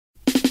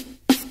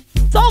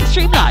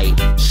stream live.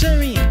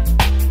 Sherry,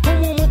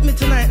 come home with me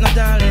tonight, now,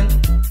 darling.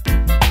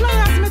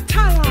 Pliers, me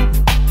talent.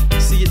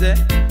 See there?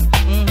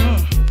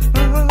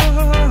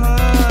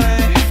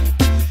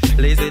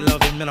 Lazy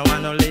loving, me no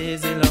want no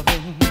lazy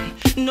loving.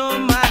 No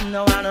man,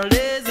 no want no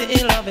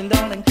lazy loving,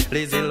 darling.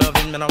 Lazy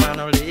loving, me no want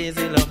no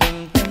lazy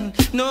loving.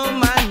 No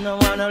man, no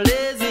want no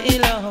lazy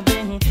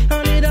loving.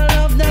 I need a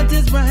love that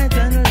is bright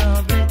and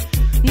lovely.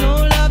 No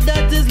love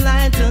that is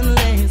light and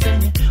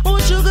lazy. Oh,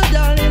 sugar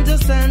darling,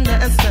 just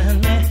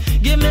understand me.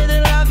 Give me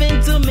the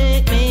loving to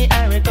make me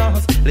happy.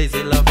 Cause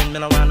lazy loving, me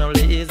no want no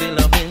lazy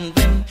loving.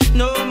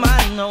 No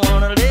man, no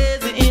want no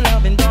lazy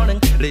loving, darling.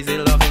 Lazy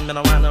loving, me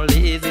no want no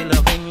lazy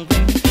loving.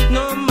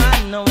 No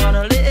man, no want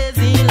no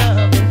lazy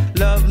loving.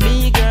 Love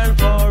me, girl,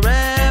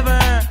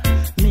 forever.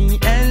 Me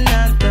and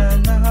not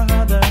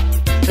another.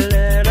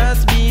 Let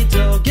us be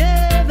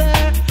together.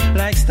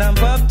 Like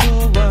stamp up to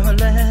a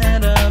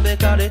letter.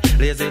 Because the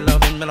lazy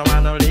loving, me no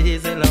want no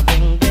lazy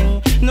loving.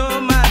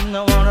 No man,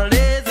 no want no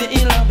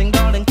lazy loving,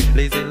 darling.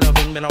 Lazy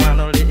loving, me no want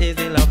no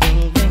lazy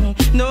loving.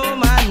 No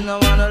man, no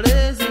want no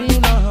lazy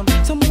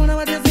loving. Someone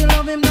want lazy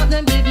loving, not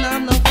them big, now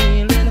no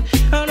feeling.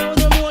 I know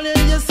the more they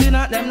just see,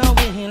 not them no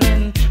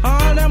willing.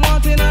 All them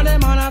wanting, all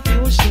them on a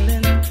few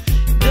shilling.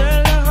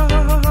 Their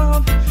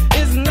love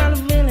is not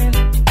willing,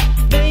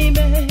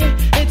 baby,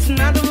 it's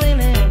not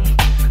willing.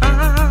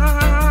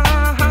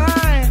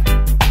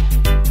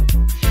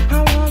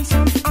 I want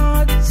some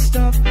odd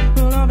stuff,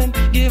 loving.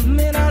 Give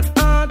me that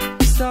odd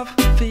stuff,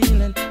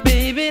 feeling,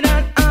 baby,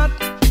 that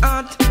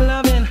odd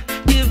loving.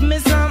 Give me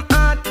some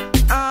odd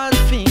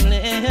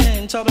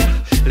feeling. Trouble,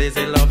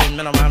 lazy loving,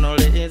 me no want no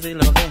lazy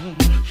loving.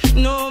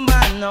 No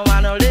man, no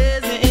want no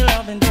lazy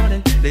loving,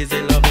 darling.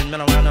 Lazy loving, me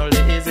no want no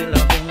lazy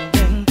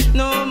loving.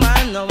 No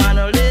man, no want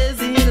no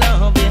lazy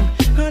loving.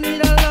 I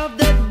need a love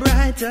that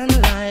bright and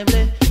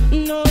lively.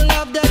 No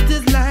love that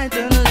is light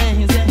and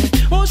lazy.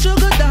 Oh,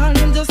 sugar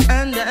darling, just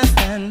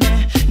understand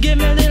me. Give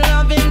me the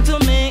loving to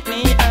make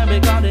me happy.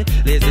 Cause the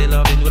lazy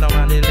loving, we don't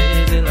want the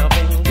lazy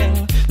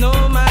loving. No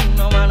man,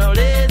 no want no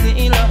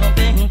lazy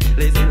loving.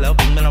 Lazy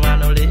loving, me no want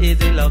no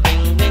lazy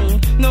loving.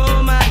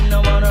 No man,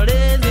 no want no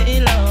lazy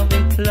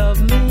loving.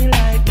 Love me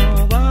like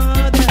no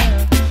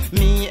other.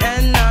 Me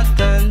and not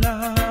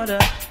another.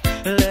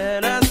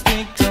 Let us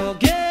stick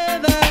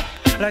together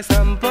like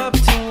some